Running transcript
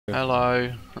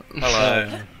Hello.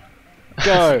 Hello.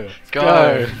 Go!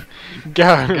 Go.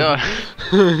 Go!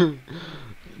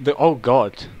 Oh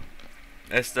god.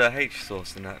 It's the H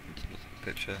source in that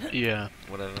picture. Yeah.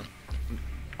 Whatever.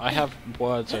 I have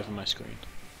words over my screen.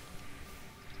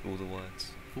 All the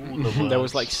words. All the words. There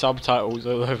was like subtitles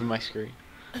all over my screen.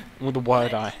 With the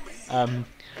word I.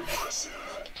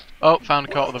 Oh, found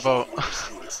a cart of the vault.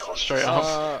 Straight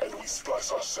up.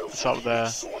 It's up there.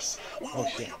 Oh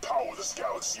shit.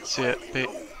 See it, Pete?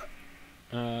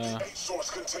 No,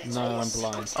 I'm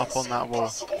blind. Up on that wall.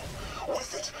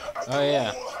 Oh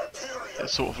yeah.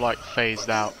 It's sort of like phased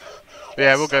out. But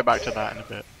yeah, we'll go back to that in a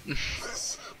bit.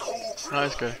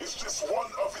 Nice go.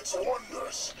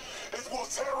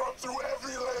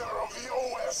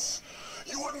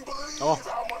 Oh.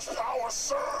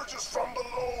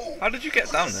 How did you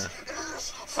get down there?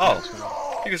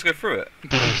 Oh, you just go through it.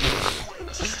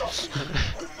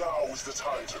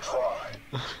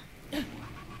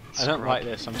 I don't like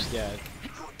this, I'm scared.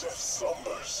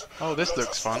 Oh, this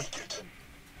looks fun.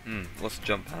 Lots of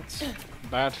jump pads.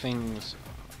 Bad things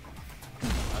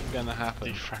are gonna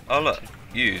happen. Oh look,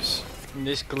 use.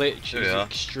 This glitch There is we are.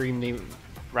 extremely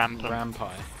Rampant.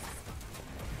 rampant.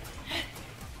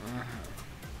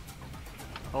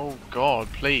 Oh god,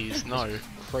 please, no.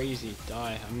 Crazy,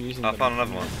 die. I'm using I the found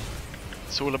another one.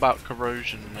 It's all about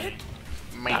corrosion, mate.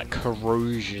 That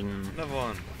corrosion. Another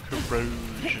one.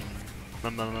 Corrosion.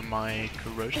 My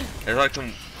corrosion. There's like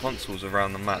some consoles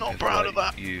around the map. Not if proud you, of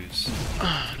like, that. Use.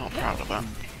 Not proud of that.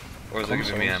 Or is it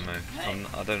giving me Consoles? ammo?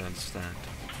 I don't understand.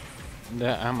 The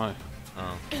ammo.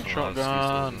 Oh.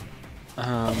 Shotgun.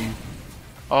 Um,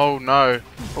 Oh no.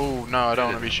 Oh no, I don't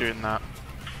want to be shooting that.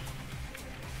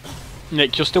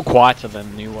 Nick, you're still quieter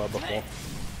than you were before.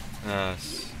 Yeah.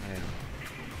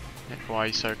 Nick, why are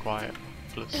you so quiet?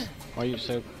 Please. Why are you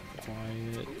so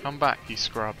quiet? Come back, you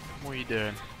scrub. What are you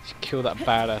doing? Let's kill that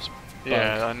badass bug.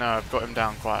 Yeah, I know, I've got him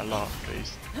down quite a lot, but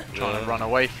he's trying to run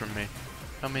away from me.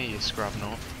 Come here, you scrub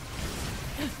north.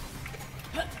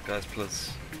 Guys,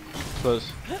 plus.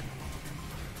 Plus,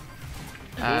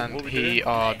 And what we he doing?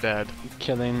 are dead.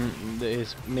 killing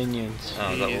his minions. Oh,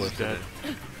 He that is was dead.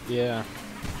 Yeah.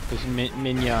 His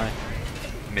minion.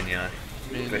 Mini-eye.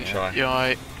 Bit shy.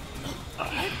 Yeah,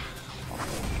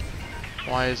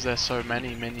 why is there so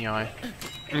many mini-eye?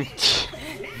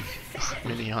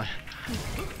 Mini-eye.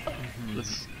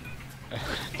 Let's-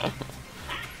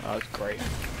 That was great.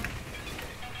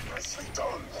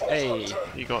 Hey.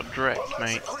 You got Drek,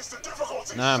 mate.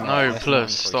 No, No, man, that's plus,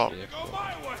 not stop. increased difficult.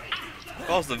 If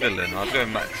I was the villain, I'd go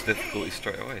max difficulty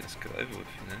straight away. Let's get it over with,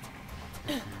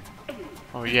 you know.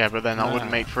 Oh yeah, but then that Nah. wouldn't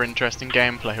make for interesting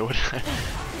gameplay, would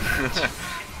it?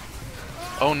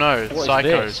 Oh no, What is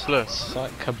Psychos this? plus.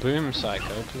 Kaboom Psycho,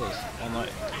 please. Oh no.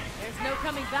 There's no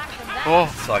coming back from that. Oh,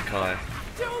 Psychi.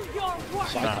 Do your work.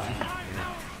 Psycho.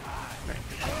 Yeah.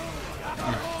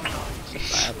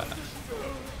 Badass.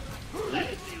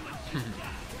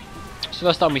 It's the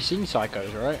first time we've seen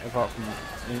Psychos, right? Apart from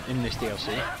in this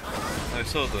DLC. I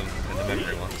saw them in the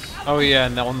memory once. Oh yeah,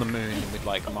 and they're on the moon with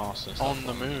like Mars and stuff. on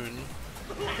the moon.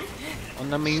 On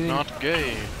the It's moon. not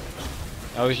gay.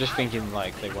 I was just thinking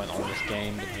like they went on this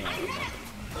game, but you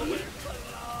know.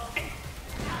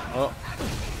 Oh,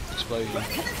 explosion.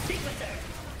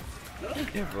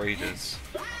 Yeah, Raiders.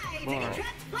 Well,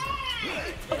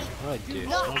 What I do? it's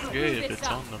not gay if it's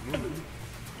on the moon.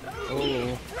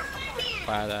 Oh,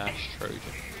 badass Trojan.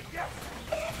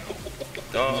 Let's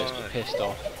get Die. pissed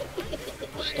off.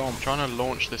 I'm Stomp. trying to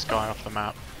launch this guy off the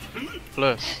map.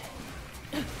 Plus,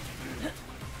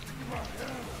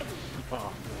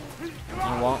 Oh. You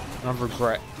know what? I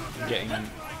regret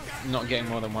not getting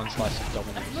more than one slice of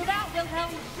dominance. Move out,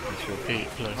 Wilhelm. Pete,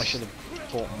 I plus. should have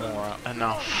fought more out.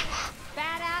 Enough.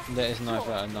 Badass. There is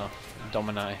never enough.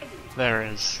 Dominate. There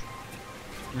is.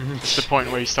 It's the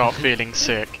point where you start feeling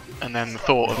sick, and then the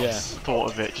thought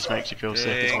of it just makes you feel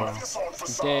sick as Ding. well.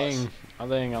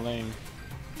 Ding. A-ling.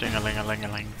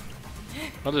 Ding-a-ling-a-ling-a-ling.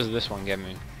 What does this one get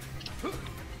me?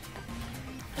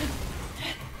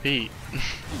 Pete,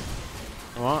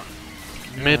 What?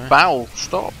 mid-battle,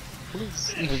 stop.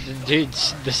 Please. Dude,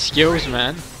 the skills,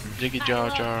 man. Jiggy Jar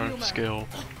Jar skill.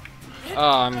 Oh,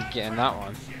 I'm getting that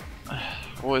one.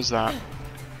 What is that?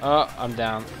 Oh, I'm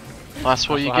down. That's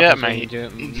what you That's get, happens when mate. You do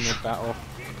it mid-battle.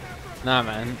 Nah,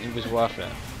 man, it was worth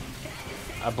it.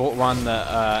 I bought one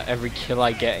that every kill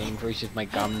I get increases my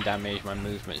gun damage, my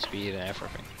movement speed, and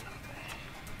everything.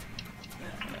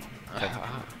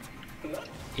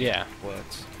 Yeah.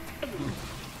 Words.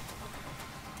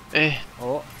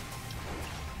 Oh.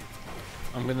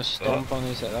 I'm gonna stomp on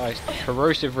his head.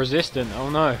 Corrosive resistant. Oh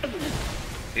no.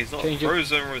 He's not Change it.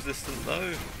 frozen resistant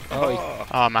though. Oh,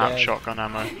 Oh, I'm out of dead. shotgun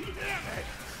ammo.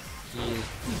 he's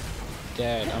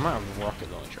dead. I'm out of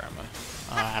rocket launcher ammo.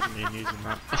 Oh, I haven't been using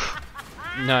that.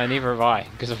 No, neither have I,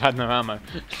 because I've had no ammo.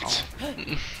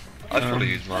 I'd probably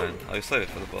use mine. I would save it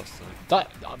for the boss though.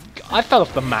 That, I fell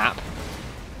off the map.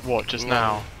 What, just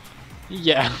now?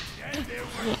 Yeah.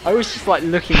 I was just like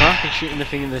looking up and shooting the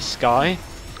thing in the sky,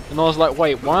 and I was like,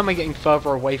 wait, why am I getting further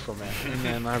away from it? And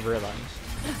then I realised.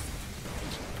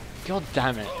 God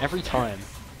damn it, every time.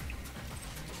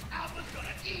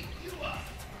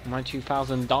 My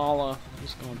 $2,000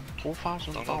 is gone.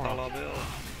 $4,000. bill.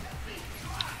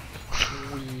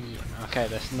 Whee. Okay,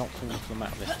 let's not fall off the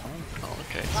map this time. Oh,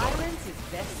 okay, sorry. Violence is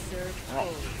best served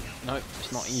cold. Nope,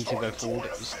 it's not E to go forward,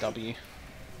 it's W.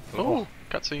 Oh,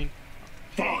 cutscene.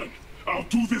 Fine, I'll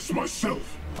do this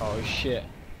myself. Oh shit.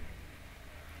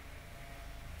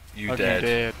 You Okay. dead.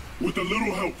 Dead. With a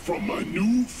little help from my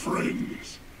new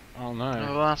friends. Oh no.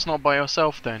 Well, that's not by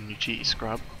yourself then, you cheaty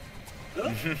scrub.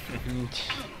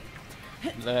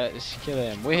 Let's kill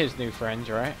him. We're his new friends,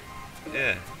 right?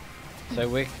 Yeah. So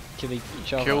we're killing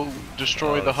each other. Kill,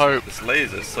 destroy the this- hope. This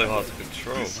laser's so hard to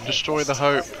control. Destroy the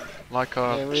hope. Like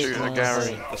our There is shooter no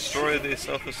Gary. hope. Destroy the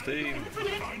self-esteem.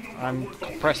 I'm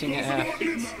pressing F.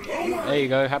 There you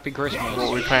go, happy Christmas. What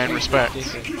are we paying respect?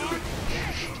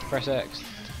 Press X to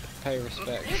pay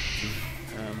respect.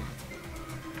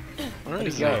 Where Where'd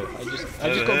is he go? he?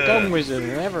 I just got gun wizard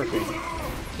and everything.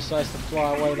 Decides to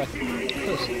fly away like a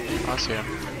pussy. I see him.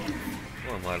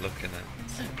 What am I looking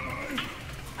at?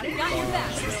 I've got your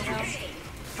back,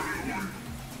 Wilhelm.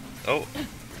 Oh,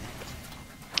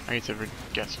 I need to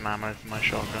get some ammo for my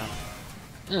shotgun.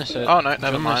 Yeah, so Oh, no,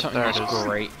 never mind, something there it that's is.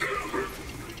 Great.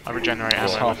 I regenerate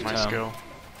It's ammo with half my term.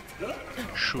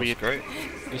 skill. Sweet. great.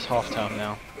 It's half term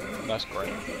now. That's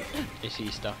great. It's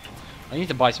Easter. I need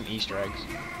to buy some Easter eggs.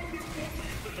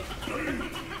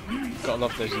 Gotta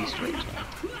love those Easter eggs, man.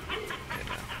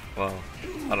 Well,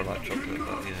 I don't like chocolate,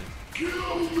 but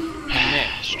Nick,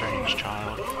 Strange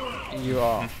child. you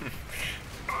are.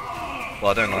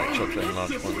 well, I don't like chocolate in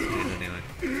large quantities anyway.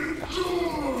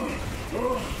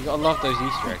 You gotta love those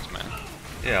Easter eggs, man.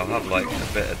 Yeah, I'll have like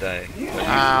a bit a day. But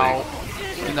Ow.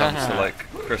 usually, when it comes to like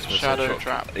Christmas Shadow or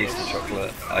trap. Easter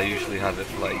chocolate, I usually have it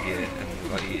for like a year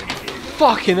and like eating it.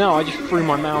 Fucking hell, I just threw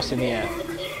my mouse in the air.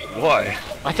 Why?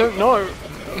 I don't know.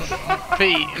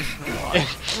 Pete.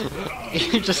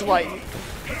 It just like,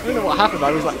 I don't know what happened.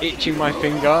 I was like itching my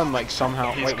finger and like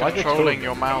somehow. He's Wait, why are there two of controlling them?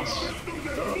 your mouse.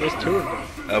 There's two of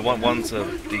them. One's a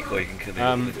decoy you can kill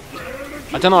it.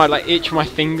 I don't know. I like itched my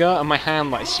finger and my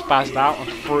hand like spazzed out and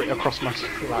threw it across my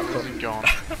laptop. Gone.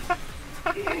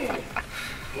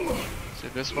 See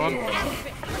this one?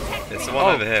 It's the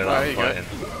one over here that there I'm you go. fighting.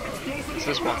 It's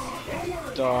this one.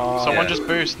 Die. Someone Yeah. just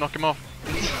boost, knock him off.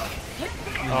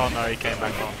 Oh no, he came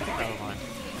back on. Never mind.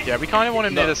 Yeah, we kind of want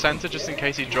him near the center just in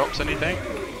case he drops anything.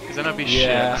 Because then it'll be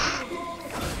Yeah.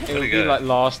 shit. It would you be go. like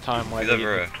last time where He's the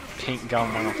over here. pink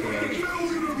gun went off the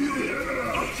edge.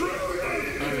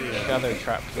 Shadow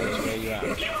trap goes where you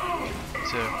at.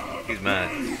 So, He's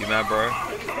mad. You mad, bro?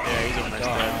 yeah, he's almost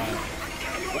dead.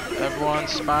 Die. Everyone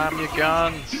spam your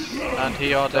guns. And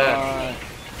he are dead. Die.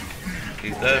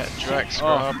 He's Yeah, dead. direct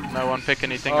scrub. No one pick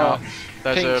anything Oh, up.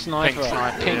 There's pink a sniper. pink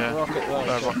sniper, Pink yeah. rocket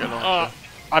launcher. Rocket launcher. Oh,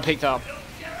 I picked up.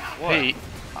 Pete,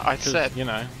 I 'cause, said you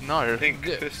know. no. Pink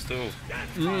pistol.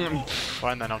 Pfft.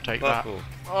 Fine then, I'll take that. Purple.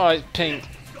 Oh, it's pink.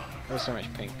 There's so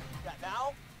much pink.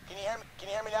 Now? Can you hear me? Can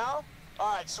you hear me now?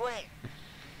 All right, sweet.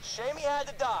 Shame he had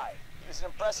to die. He was an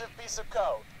impressive piece of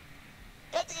code.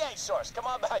 Get the H source. Come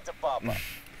on back to Papa.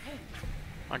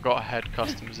 I got a head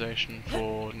customization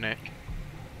for Nick.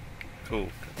 Cool.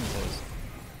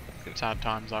 Sad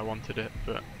times I wanted it,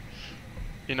 but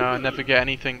you know I never get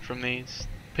anything from these.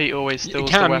 Pete always steals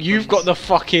the Cam, weapons. you've got the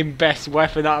fucking best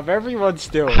weapon out of everyone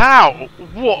still. How?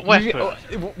 What weapon?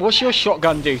 What's your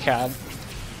shotgun do, Cam?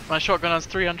 My shotgun has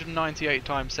 398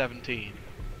 times 17.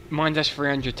 Mine does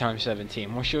 300 times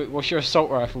 17. What's your assault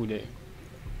rifle do?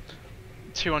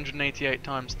 288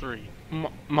 times 3.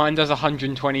 Mine does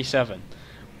 127.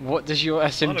 What does your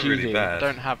SMG really do? bad.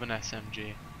 Don't have an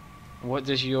SMG. What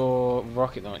does your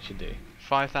rocket launcher do?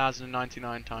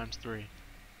 5099 times 3.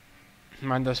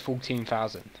 Mine does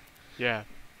 14,000. Yeah.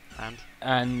 And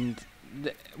And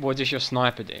what does your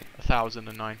sniper do?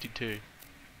 1092.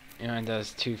 Mine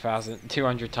does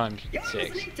 200 times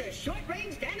 6.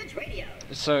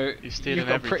 So You're stealing you've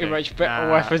got pretty everything. much better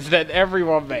Nah. weapons than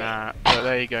everyone, mate. Nah, but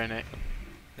there you go, Nick.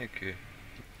 Thank you.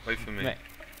 Wait for me. Mate,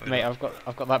 Wait Mate, up.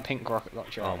 I've got that pink rocket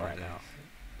launcher Oh on my right days. now.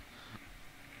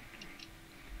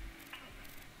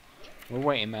 We're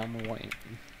waiting, man. We're waiting.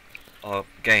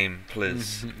 game,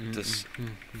 please. Just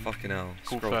fucking hell.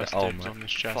 Cool Scroll first down. dibs on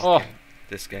this chest. Oh.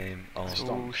 This game. Oh.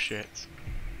 Oh shit.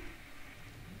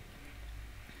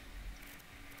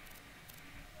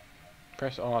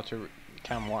 Press R to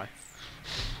cam Y.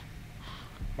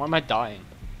 Why am I dying?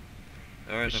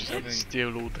 Alright, We I'm should coming.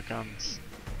 steal all the guns.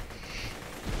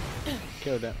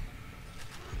 Killed it.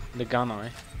 The gun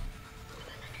eye.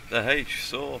 The H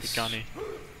source. The gunny.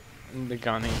 The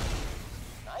gunny.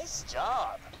 Nice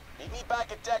job. Meet me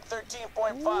back at deck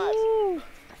 13.5.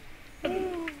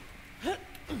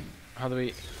 How do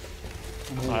we...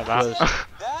 Like that.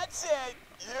 That's it.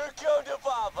 Here come the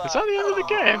Papa. Is that the end of the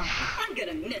game? I'm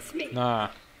gonna miss me. Nah.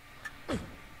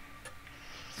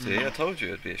 See, I told you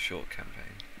it'd be a short campaign.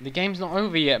 The game's not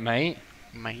over yet, mate.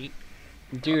 Mate.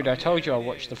 Dude, I told you I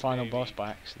watched the final boss by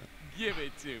accident. Give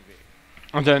it to me.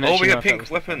 I don't Oh, actually we know got if that pink was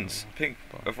the weapons. final Pink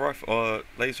boss. of rifle or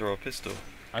laser or pistol.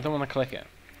 I don't want to click it.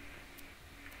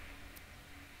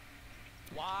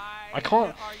 Why? I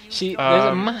can't... are you See, so- there's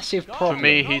a massive For problem.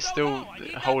 me, he's still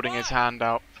holding his hand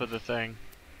out for the thing.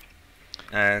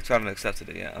 So I haven't accepted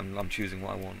it yet. I'm choosing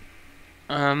what I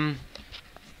want.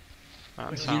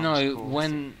 That You sounds know, cool.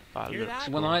 when That looks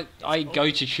when cool. I go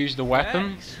to choose the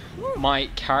weapon, my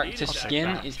character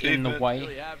skin is in the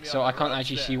way, so I can't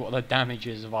actually see what the damage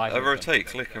is of either. of them. Rotate,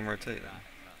 click and rotate them.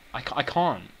 I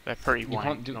can't. They're pretty You can't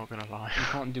white, do- not gonna lie. You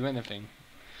can't do anything.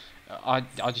 I'll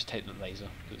just take the laser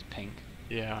because it's pink.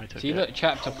 Yeah, I took See, it. look,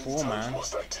 chapter 4, man.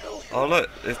 Must I tell you? Oh look,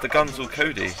 it's the guns all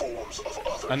Cody. Forms of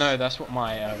other I know, that's what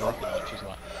my rocket launcher is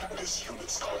like. this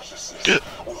unit's consciousness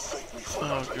will thank me for Oh,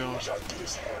 not letting God. Jack get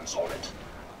his hands on it.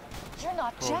 You're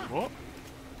not Oh, Jack. what?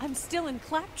 I'm still in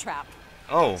Claptrap.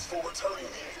 Oh, For returning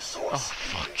the Oh, source.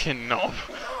 fucking knob.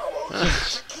 Now I'll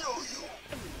have to kill you.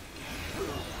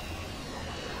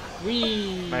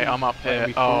 Whee! Mate, I'm up Are here.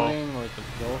 we Oh, falling or is the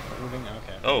floor falling?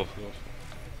 Okay. Oh. the floor's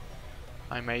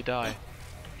I may die.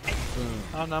 Boom.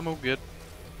 Oh, no, I'm all good.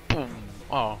 Boom.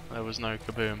 Oh, there was no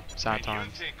kaboom. Sad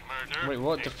times. Wait,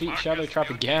 what? Defeat Shadow Trap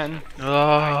again?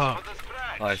 Oh,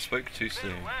 I spoke too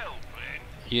soon.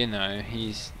 You know,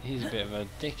 he's a bit of a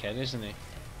dickhead, isn't he?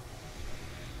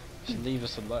 Just leave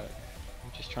us alone.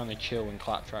 I'm just trying to chill and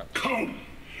Claptrap. Come,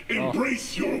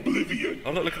 embrace your oblivion.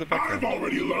 Oh look at the I've background.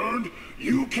 already learned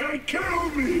you can't kill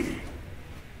me.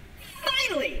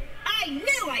 Finally! I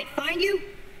knew I'd find you!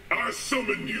 I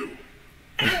summon you.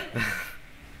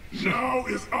 Now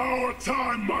is our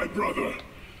time, my brother.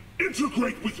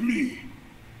 Integrate with me.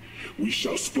 We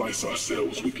shall splice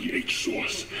ourselves with the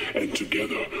H-Source, and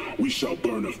together we shall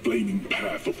burn a flaming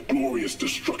path of glorious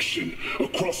destruction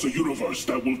across a universe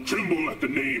that will tremble at the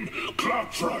name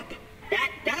Claptrap.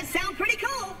 That does sound pretty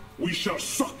cool! We shall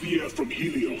suck the air from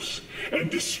Helios and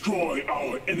destroy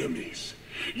our enemies.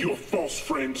 Your false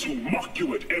friends who mock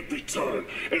you at every turn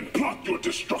and plot your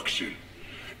destruction.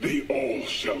 They all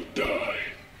shall die.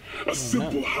 A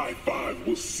simple high five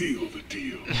will seal the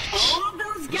deal. All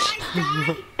those guys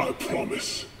die? I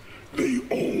promise. They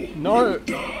all No. will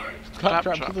die.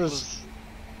 Claptrap Claptrap to us. was...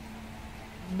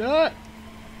 No!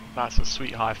 That's a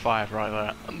sweet high five right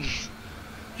there.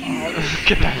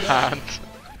 Look at that hand.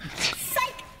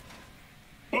 Psych!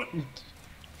 But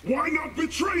why not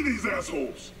betray these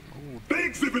assholes? They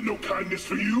exhibit no kindness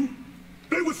for you.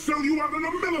 They would sell you out in a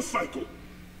millicycle.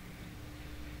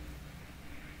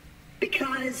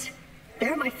 Because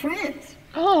they're my friends.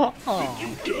 Oh!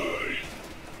 You die.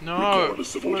 No.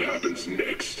 Regardless of what happens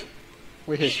next.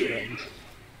 We're his Shame. friends.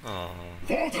 Oh,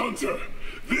 Vault Hunter,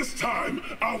 this time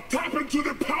I'll tap into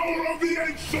the power of the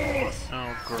H-Source.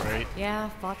 Oh, great. Yeah,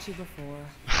 fought you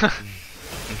before.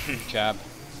 Jab.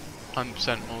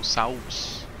 100% more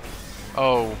salves.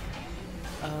 Oh.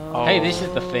 Oh. Hey, this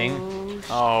is the thing.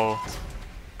 Oh.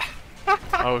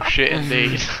 Oh shit,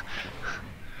 indeed.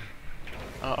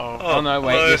 Uh-oh. Oh no,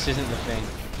 wait, no. this isn't the thing.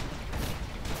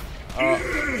 Go,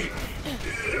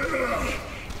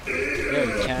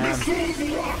 Cam.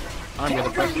 I'm gonna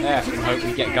press F and hope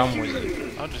we get gun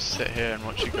wizard. I'll just sit here and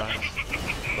watch you guys.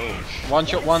 One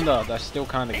shot wonder, that's still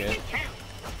kinda good.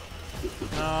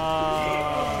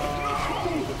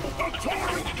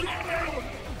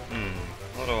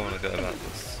 how do I want to go about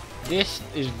this? This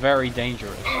is very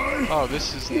dangerous. Oh,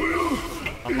 this is...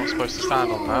 I'm not supposed to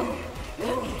stand on that.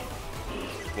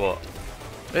 What?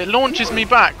 It launches me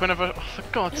back whenever... Oh, for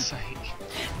God's sake.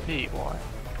 Pete, why?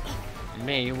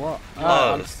 Me, what?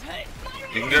 Oh,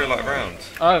 you can go like round.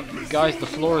 Oh, guys, the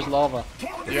floor is lava.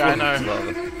 Yeah, I know.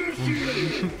 Lava.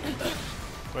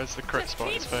 Where's the crit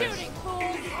spot? His face.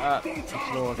 The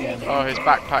floor again. Oh, his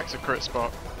backpack's a crit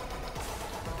spot.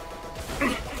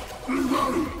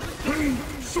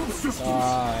 Some systems.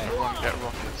 Die. Everyone get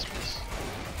rockets, please.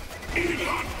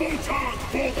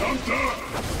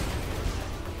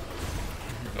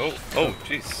 Oh,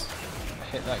 jeez.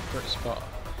 Hit that crit spot.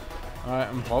 Alright,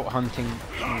 I'm vault hunting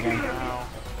again.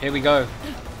 Here we go.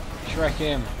 Shrek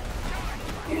him.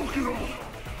 Walk it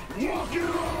off! Walk it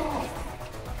off!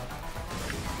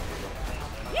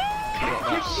 Got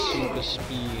that super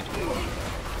speed.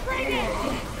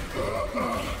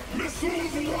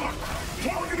 Missiles locked!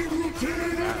 Targeting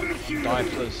routine initiated! Die,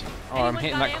 please. Oh, I'm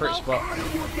hitting that crit spot.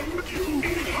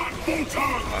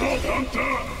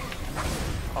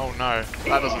 Oh no,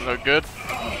 that doesn't look good.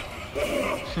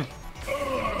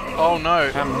 Oh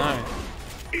no. Cam, no.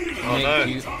 Oh no.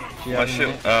 Do you My have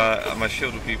shield, any? my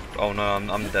shield will keep. Oh no,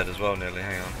 I'm dead as well nearly.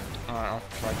 Hang on. Alright, I'll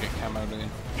try to get camo in.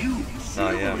 No,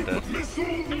 yeah, I'm dead.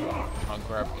 I'll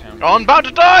grab Cam. Oh, I'm about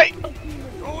to die!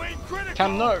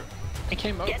 Cam, no! I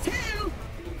came up.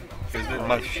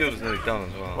 My shield is nearly done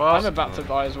as well. Well, I'm about to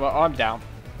die as well. I'm down.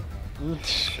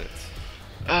 Shit.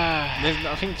 There's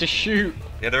nothing to shoot.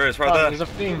 Yeah, there is right Oh, there. there's a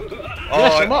thing. Oh,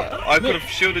 Yes, I'm up. I could have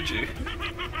shielded you.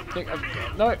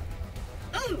 No.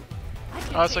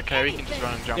 Oh, it's okay, we can just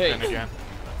run and jump Yeah. in again.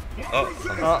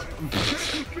 Oh,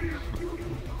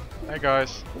 Hey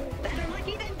guys.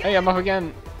 Hey, I'm up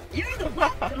again.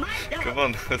 come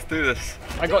on, let's do this.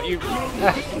 I got you.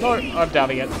 No, I'm down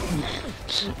again.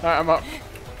 Alright, I'm up.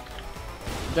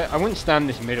 I wouldn't stand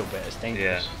this middle bit, it's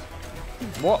dangerous.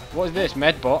 What? What is this?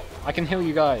 Medbot? I can heal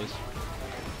you guys.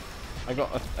 I got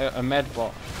a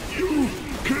medbot. You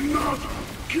cannot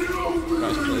kill me!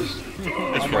 Guys, please.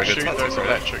 It's I'm very gonna good shoot tactic, those right?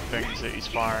 electric things that he's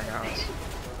firing at us.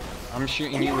 I'm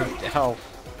shooting you with health.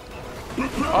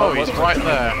 Oh, he's right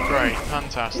there. Great,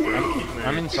 fantastic.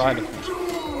 I'm inside of him.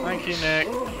 Thank you, Nick.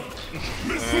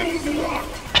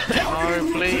 No,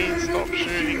 please stop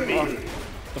shooting me.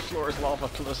 The floor is lava,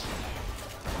 please.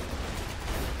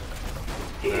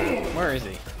 Where is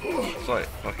he? It's like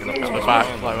fucking up At the to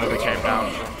back, like where we came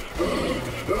down from.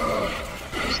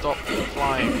 Stop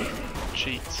flying,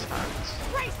 cheats hands.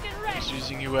 He's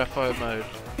using UFO mode.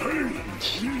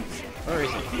 Where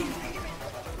is he?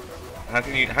 How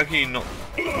can you not?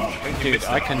 How can you Dude, miss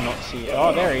I that? cannot see it.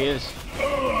 Oh, there he is.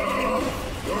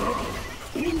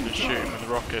 Just shoot him with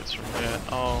rockets from here.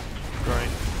 Oh, great.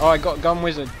 Oh, I got Gun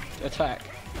Wizard attack.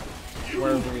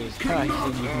 Wherever he is. Ah, he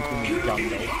said you can call me Gun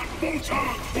though.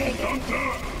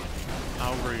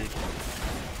 How rude.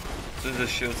 As soon as the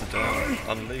shields are down,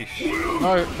 unleash.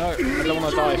 No, I don't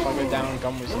want to die if I go down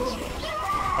Gun Wizard slots.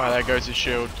 Alright, there goes his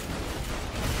shield.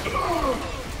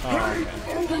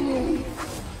 Oh,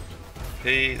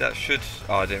 okay. That should.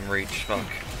 Oh, I didn't reach. Fuck.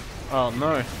 Oh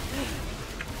no.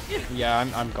 Yeah,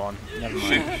 I'm gone. Never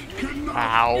Shoot. mind.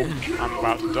 Ow! I'm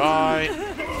about to die.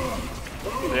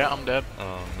 Yeah, I'm dead.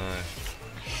 Oh no.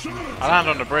 I land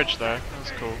on the bridge though.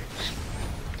 That's cool.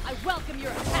 I welcome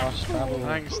your attack. Fast travel.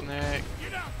 Thanks, Nick.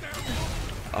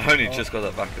 I only just got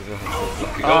that back as well.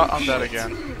 Lucky. Oh, I'm dead again.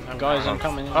 Never Guys, I'm mind.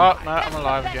 coming in. Oh, no, I'm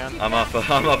alive again. I'm up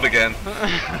again.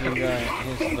 Here we go.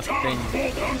 Here's the thing.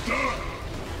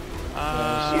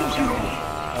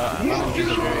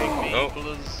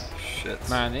 Oh, shit.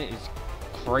 Man, it is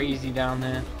crazy down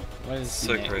there. Where's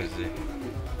So Nick? crazy.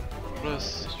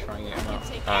 Plus, Let's try and get him up.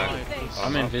 I'm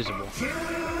I'm invisible. it's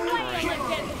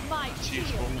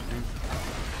useful.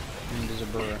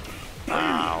 Invisible.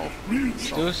 Ow.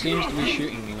 Still seems to be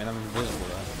shooting me when I'm invisible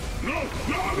though.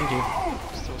 Thank you.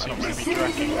 Still seems to be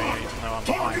tracking me even though I'm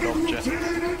behind objects.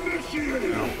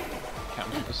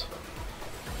 Cameras.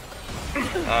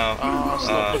 Oh,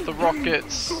 stop with the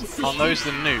rockets. Oh, those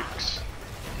the nukes.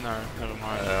 No, never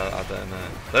mind. I don't know.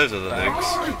 Those are the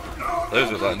nukes.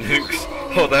 Those are like nukes.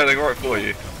 Oh, they're heading right for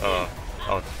you. Oh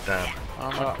damn.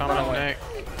 I'm not coming, Nick.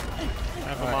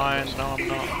 Never mind. No, I'm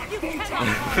not.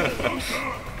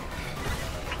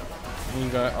 Here you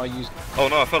go. I'll use. Oh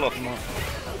no, I fell off.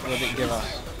 What did it give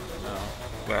us? No.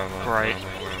 Where am I? Great.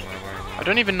 Where am I? I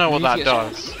don't even know what We need that to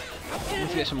get does. We need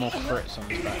to get some more crits on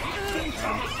this back.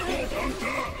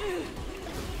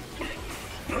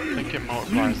 I think it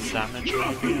multiplies the damage,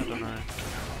 maybe. I don't know.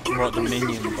 What, the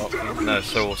minion bot thing? No,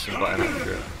 so awesome but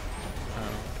inaccurate.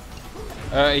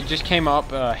 It just came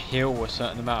up heal a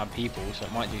certain amount of people, so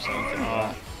it might do something like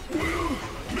that.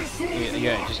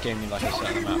 Yeah, it just gave me like a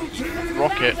certain amount of people.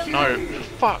 Rocket? No. For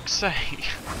fuck's sake.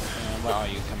 Where are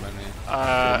you, Cameron?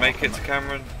 Did it make it to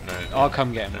Cameron? No. I'll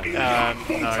come get him. No,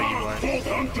 you won't.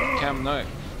 Cam, no.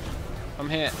 I'm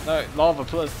here. No, lava,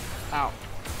 please. Ow.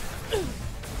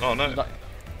 Oh no.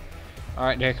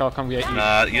 Alright, Nick, I'll come get you.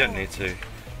 Nah, you don't need to.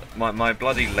 My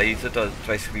bloody laser does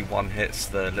basically one hits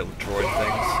the little droid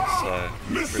things, so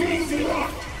pretty easy.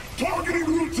 Targeting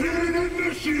routine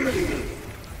initiated!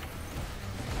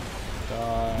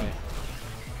 Die.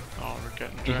 Oh, we're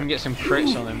Getting You can dragged. get some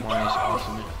crits on him while he's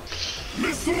passing it.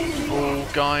 Oh,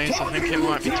 guys, I think it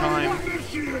might be time.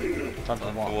 Time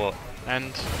for what? What?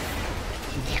 And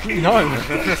No!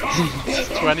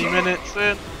 20 minutes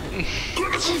in.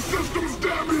 Critical systems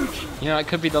damage. You know, it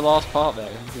could be the last part there.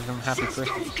 Give them happy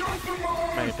Christmas.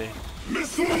 Maybe.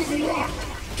 Missiles locked.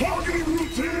 Targeting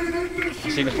routine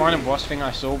initiated. See, the final boss thing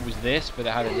I saw was this, but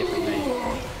it had a different name.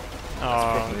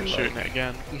 Oh, shooting it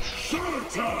again. Shot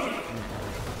time.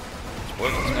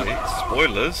 Spoilers, mate.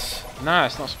 Spoilers? No,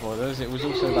 it's not spoilers. It was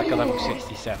also like a level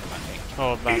 67, I think.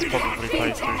 Oh, that's probably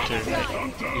played through too,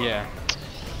 mate. Yeah.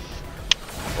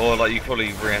 Or like you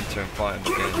probably re-enter and fight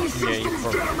him again. Yeah, you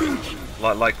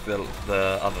probably. Like the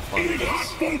other final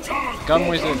boss. Gun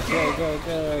wizard, go, go,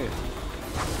 go!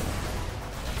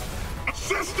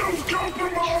 Systems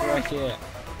compromised. Right here.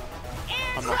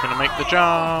 I'm not gonna make the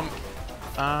jump.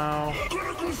 Ow.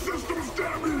 Critical systems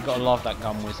damage. Gotta love that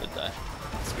gun wizard though.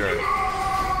 It's great.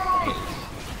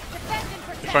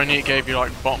 If only it gave you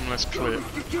like bottomless clip.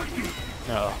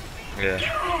 Oh. Yeah.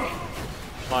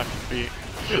 Life would be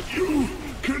You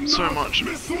cannot so much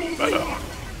missiles better. locked.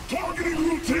 Targeting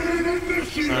routine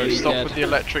initiated. No, He's stop dead. with the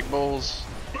electric balls.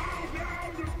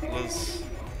 Was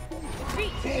No.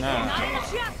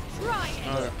 Just try it.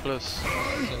 No, plus. So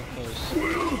close.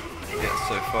 yeah,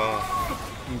 so far.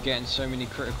 I'm getting so many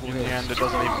critical In the hits. end, it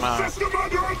doesn't even matter. System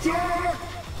under attack.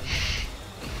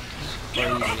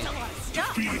 Crazy.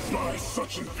 Defeated by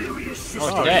such inferior systems.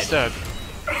 Oh, Oh, dead. he's dead.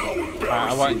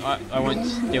 I won't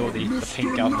steal the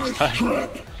pink gun this time.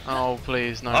 Oh,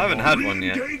 please, no. I haven't more. had one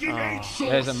yet. Engaging Oh.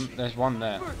 There's one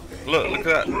there. Look at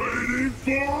that. Waiting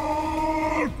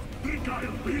for. Think I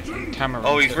am beaten. Camera.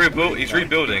 Oh, he's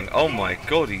rebuilding. Oh my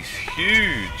god, he's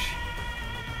huge.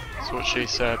 That's what she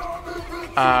said.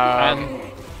 And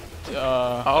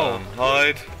Oh,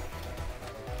 Hide.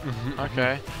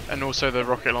 okay. And also the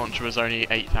rocket launcher was only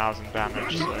 8,000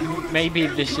 damage, so maybe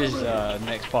this is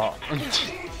next part.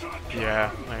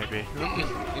 yeah, maybe.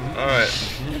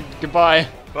 Alright. Goodbye.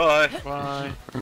 Bye. Bye.